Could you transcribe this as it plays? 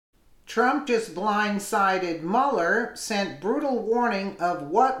Trump just blindsided Mueller, sent brutal warning of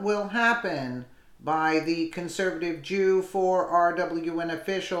what will happen by the conservative Jew for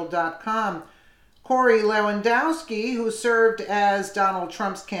rwnofficial.com. Corey Lewandowski, who served as Donald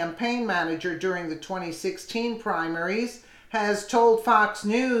Trump's campaign manager during the 2016 primaries, has told Fox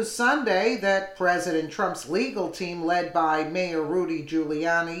News Sunday that President Trump's legal team, led by Mayor Rudy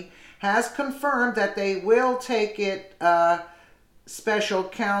Giuliani, has confirmed that they will take it special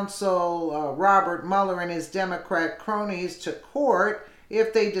counsel Robert Mueller and his Democrat cronies to court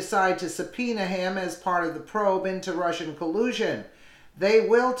if they decide to subpoena him as part of the probe into Russian collusion. They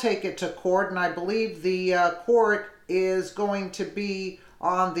will take it to court, and I believe the court is going to be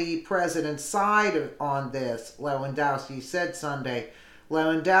on the president's side on this, Lewandowski said Sunday.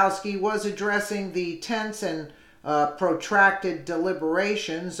 Lewandowski was addressing the tense and protracted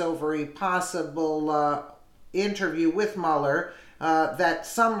deliberations over a possible interview with Mueller that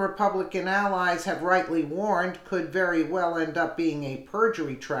some Republican allies have rightly warned could very well end up being a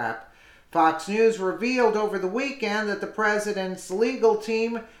perjury trap. Fox News revealed over the weekend that the president's legal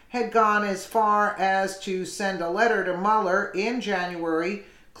team had gone as far as to send a letter to Mueller in January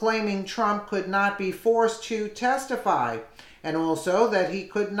claiming Trump could not be forced to testify, and also that he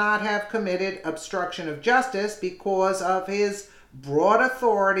could not have committed obstruction of justice because of his broad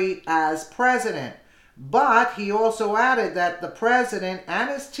authority as president. But he also added that the president and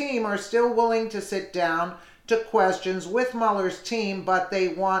his team are still willing to sit down to questions with Mueller's team, but they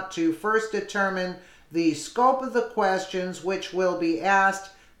want to first determine the scope of the questions which will be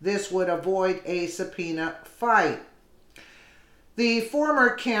asked. This would avoid a subpoena fight. The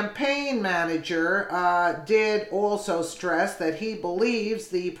former campaign manager did also stress that he believes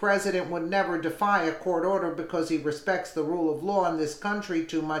the president would never defy a court order because he respects the rule of law in this country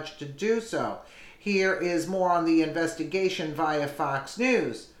too much to do so. Here is more on the investigation via Fox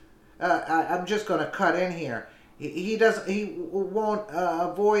News. I'm just going to cut in here. He won't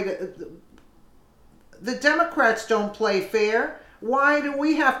avoid. The Democrats don't play fair. Why do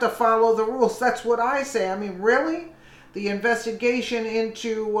we have to follow the rules? That's what I say. I mean, really? The investigation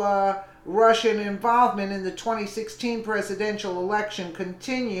into Russian involvement in the 2016 presidential election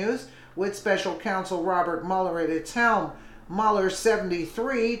continues with special counsel Robert Mueller at its helm. Mueller,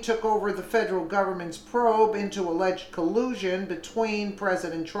 73, took over the federal government's probe into alleged collusion between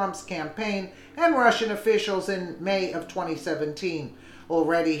President Trump's campaign and Russian officials in May of 2017.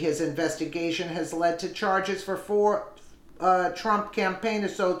 Already, his investigation has led to charges for four Trump campaign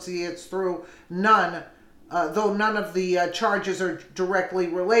associates though none of the charges are directly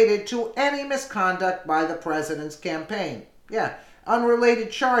related to any misconduct by the president's campaign. Yeah,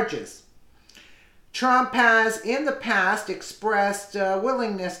 unrelated charges. Trump has in the past expressed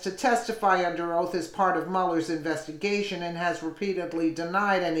willingness to testify under oath as part of Mueller's investigation and has repeatedly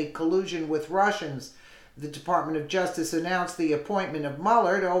denied any collusion with Russians. The Department of Justice announced the appointment of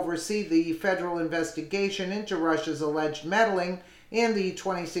Mueller to oversee the federal investigation into Russia's alleged meddling in the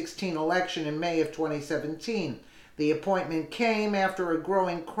 2016 election in May of 2017. The appointment came after a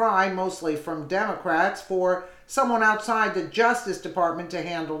growing cry, mostly from Democrats, for someone outside the Justice Department to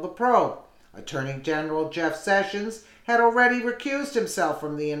handle the probe. Attorney General Jeff Sessions had already recused himself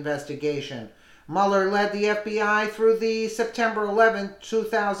from the investigation. Mueller led the FBI through the September 11,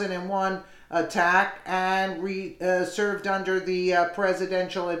 2001 attack and served under the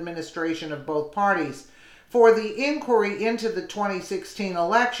presidential administration of both parties. For the inquiry into the 2016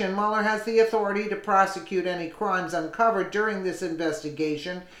 election, Mueller has the authority to prosecute any crimes uncovered during this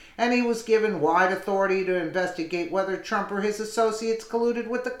investigation, and he was given wide authority to investigate whether Trump or his associates colluded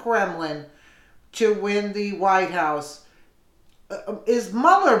with the Kremlin to win the White House. Is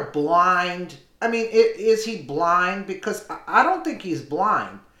Mueller blind? I mean, is he blind? Because I don't think he's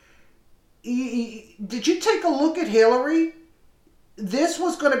blind. Did you take a look at Hillary? This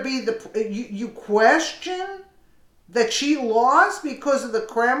was going to be you question that she lost because of the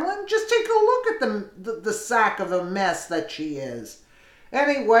Kremlin? Just take a look at the sack of a mess that she is.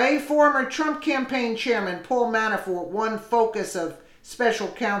 Anyway, former Trump campaign chairman Paul Manafort, one focus of special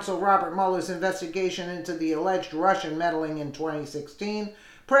counsel Robert Mueller's investigation into the alleged Russian meddling in 2016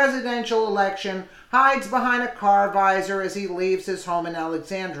 presidential election, hides behind a car visor as he leaves his home in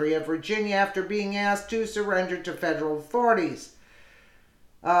Alexandria, Virginia, after being asked to surrender to federal authorities.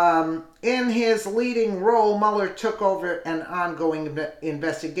 In his leading role, Mueller took over an ongoing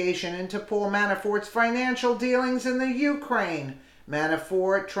investigation into Paul Manafort's financial dealings in the Ukraine.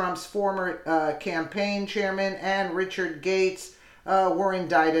 Manafort, Trump's former campaign chairman, and Richard Gates were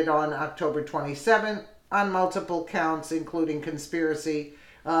indicted on October 27 on multiple counts, including conspiracy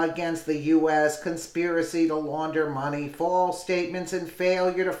against the U.S., conspiracy to launder money, false statements, and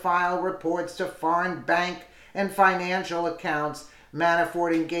failure to file reports to foreign bank and financial accounts.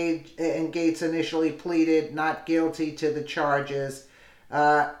 Manafort and Gates initially pleaded not guilty to the charges.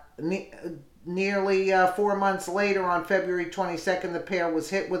 Nearly 4 months later, on February 22nd, the pair was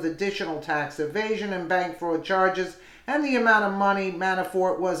hit with additional tax evasion and bank fraud charges, and the amount of money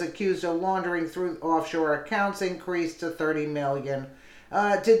Manafort was accused of laundering through offshore accounts increased to $30 million.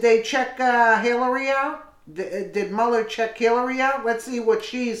 Did they check Hillary out? Did Mueller check Hillary out? Let's see what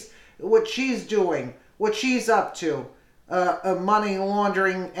she's doing, what she's up to. Money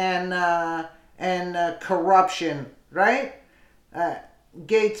laundering and corruption, right?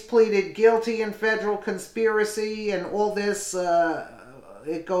 Gates pleaded guilty in federal conspiracy, and all this,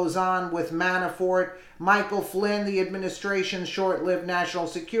 it goes on with Manafort. Michael Flynn, the administration's short-lived national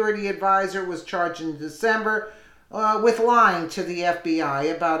security advisor, was charged in December with lying to the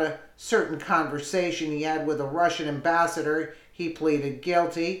FBI about a certain conversation he had with a Russian ambassador. He pleaded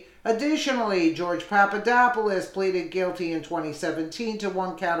guilty. Additionally, George Papadopoulos pleaded guilty in 2017 to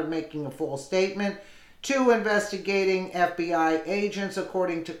one count of making a false statement to investigating FBI agents.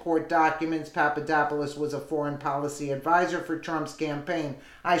 According to court documents, Papadopoulos was a foreign policy advisor for Trump's campaign.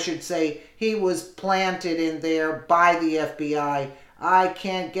 I should say he was planted in there by the FBI. I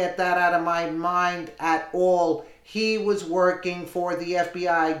can't get that out of my mind at all. He was working for the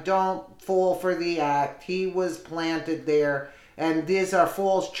FBI. Don't fall for the act. He was planted there. And these are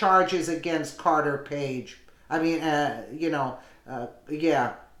false charges against Carter Page. I mean,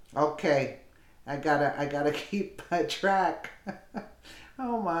 yeah. Okay. I gotta keep track.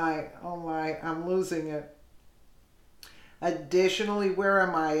 Oh my, I'm losing it. Additionally, where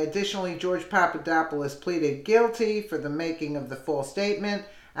am I? Additionally, George Papadopoulos pleaded guilty for the making of the false statement.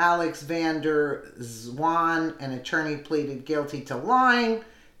 Alex Vander Zwan, an attorney, pleaded guilty to lying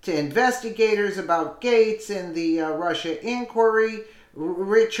to investigators about Gates in the Russia inquiry.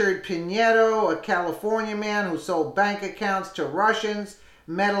 Richard Pinedo, a California man who sold bank accounts to Russians,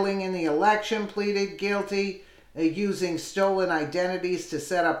 meddling in the election, pleaded guilty, using stolen identities to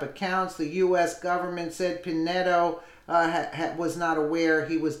set up accounts. The U.S. government said Pinedo was not aware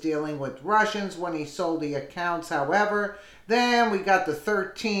he was dealing with Russians when he sold the accounts. However, then we got the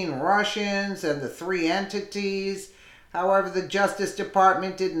 13 Russians and the 3 entities. However, the Justice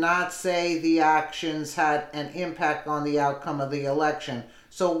Department did not say the actions had an impact on the outcome of the election.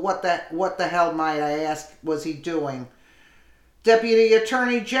 So what the hell, might I ask, was he doing? Deputy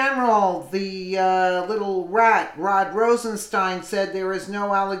Attorney General, the little rat, Rod Rosenstein, said there is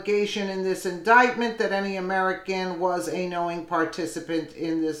no allegation in this indictment that any American was a knowing participant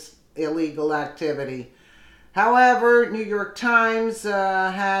in this illegal activity. However, New York Times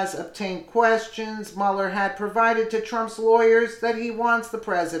has obtained questions Mueller had provided to Trump's lawyers that he wants the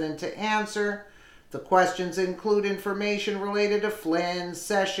president to answer. The questions include information related to Flynn,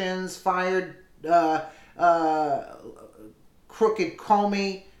 Sessions, fired Crooked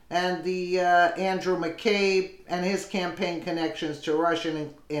Comey, and the Andrew McCabe and his campaign connections to Russia,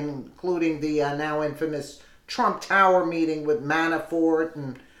 including the now infamous Trump Tower meeting with Manafort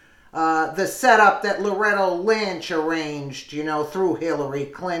and the setup that Loretta Lynch arranged, through Hillary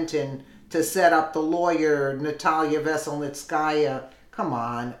Clinton to set up the lawyer Natalia Veselnitskaya. Come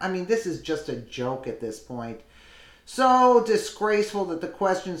on. I mean, this is just a joke at this point. So disgraceful that the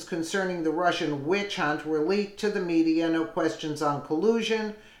questions concerning the Russian witch hunt were leaked to the media. No questions on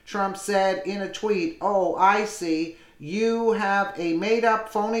collusion. Trump said in a tweet, "Oh, I see. You have a made-up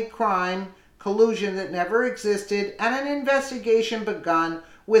phony crime, collusion that never existed, and an investigation begun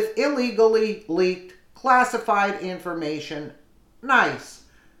with illegally leaked, classified information." Nice.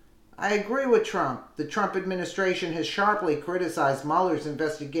 I agree with Trump. The Trump administration has sharply criticized Mueller's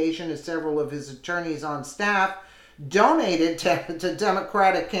investigation, as several of his attorneys on staff donated to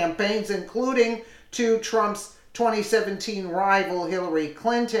Democratic campaigns, including to Trump's 2017 rival Hillary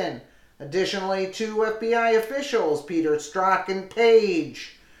Clinton. Additionally, 2 FBI officials, Peter Strzok and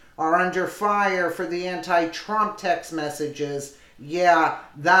Page, are under fire for the anti-Trump text messages. Yeah,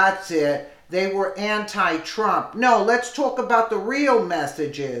 that's it. They were anti-Trump. No, let's talk about the real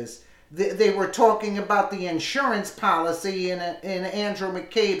messages. They were talking about the insurance policy in Andrew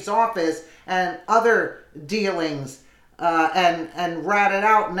McCabe's office and other dealings, and ratted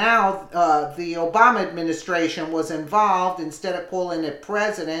out now the Obama administration was involved. Instead of calling it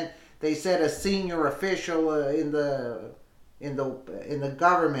president, they said a senior official in the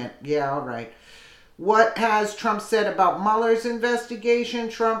government. Yeah, all right. What has Trump said about Mueller's investigation?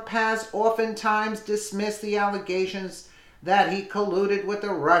 Trump has oftentimes dismissed the allegations that he colluded with the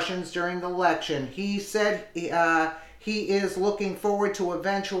Russians during the election. He said he is looking forward to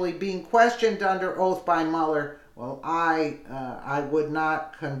eventually being questioned under oath by Mueller. Well, I would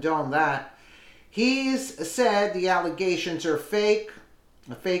not condone that. He's said the allegations are fake,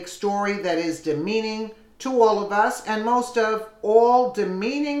 a fake story that is demeaning to all of us, and most of all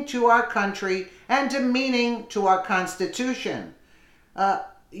demeaning to our country and demeaning to our Constitution.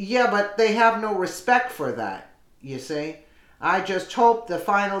 Yeah, but they have no respect for that, you see. I just hope the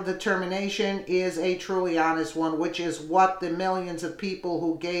final determination is a truly honest one, which is what the millions of people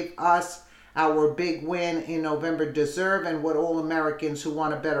who gave us our big win in November deserve, and what all Americans who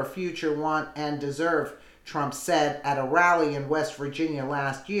want a better future want and deserve, Trump said at a rally in West Virginia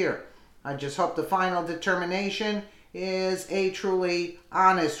last year. I just hope the final determination is a truly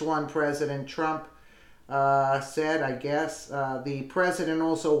honest one, President Trump said, I guess. The president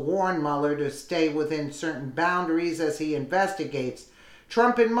also warned Mueller to stay within certain boundaries as he investigates.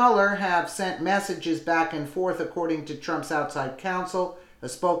 Trump and Mueller have sent messages back and forth, according to Trump's outside counsel. A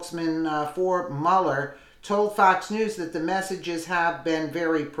spokesman for Mueller told Fox News that the messages have been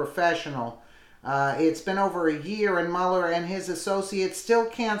very professional. It's been over a year, and Mueller and his associates still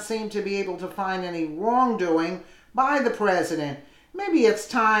can't seem to be able to find any wrongdoing by the president. Maybe it's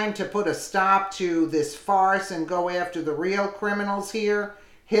time to put a stop to this farce and go after the real criminals here.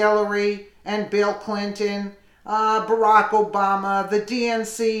 Hillary and Bill Clinton, Barack Obama, the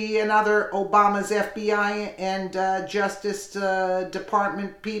DNC, and other Obama's FBI and Justice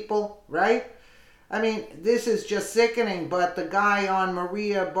Department people, right? I mean, this is just sickening, but the guy on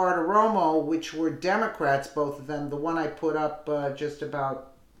Maria Bartiromo, which were Democrats, both of them, the one I put up just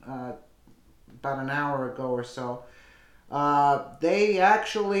about an hour ago or so, they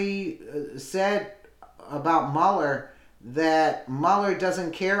actually said about Mueller that Mueller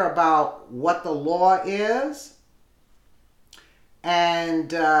doesn't care about what the law is,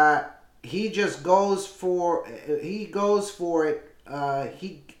 and he just goes for it. He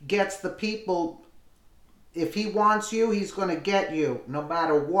gets the people. If he wants you, he's going to get you no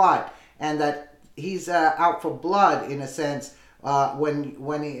matter what, and that he's out for blood in a sense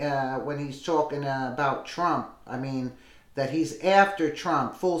when he's talking about Trump. I mean, that he's after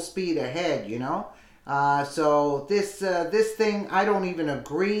Trump, full speed ahead, you know. So this thing, I don't even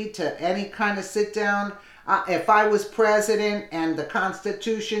agree to any kind of sit down. If I was president and the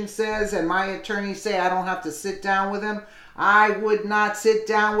Constitution says and my attorneys say I don't have to sit down with him, I would not sit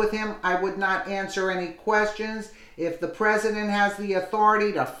down with him. I would not answer any questions. If the president has the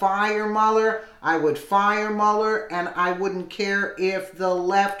authority to fire Mueller, I would fire Mueller, and I wouldn't care if the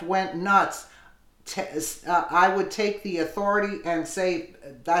left went nuts. I would take the authority and say,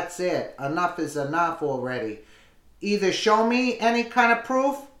 that's it. Enough is enough already. Either show me any kind of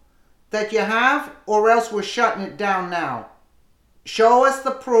proof that you have, or else we're shutting it down now. Show us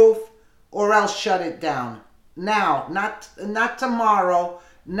the proof, or else shut it down. Now, not tomorrow,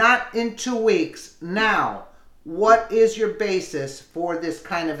 not in 2 weeks. Now, what is your basis for this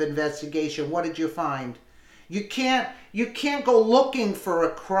kind of investigation? What did you find? You can't go looking for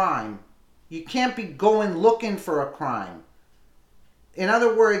a crime. You can't be going looking for a crime. In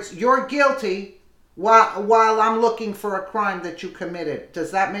other words, you're guilty while I'm looking for a crime that you committed.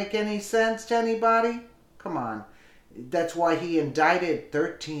 Does that make any sense to anybody? Come on. That's why he indicted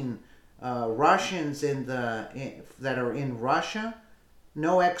 13 Russians that are in Russia.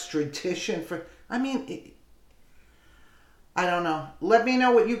 No extradition for... I mean, I don't know. Let me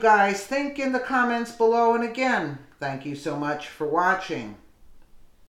know what you guys think in the comments below. And again, thank you so much for watching.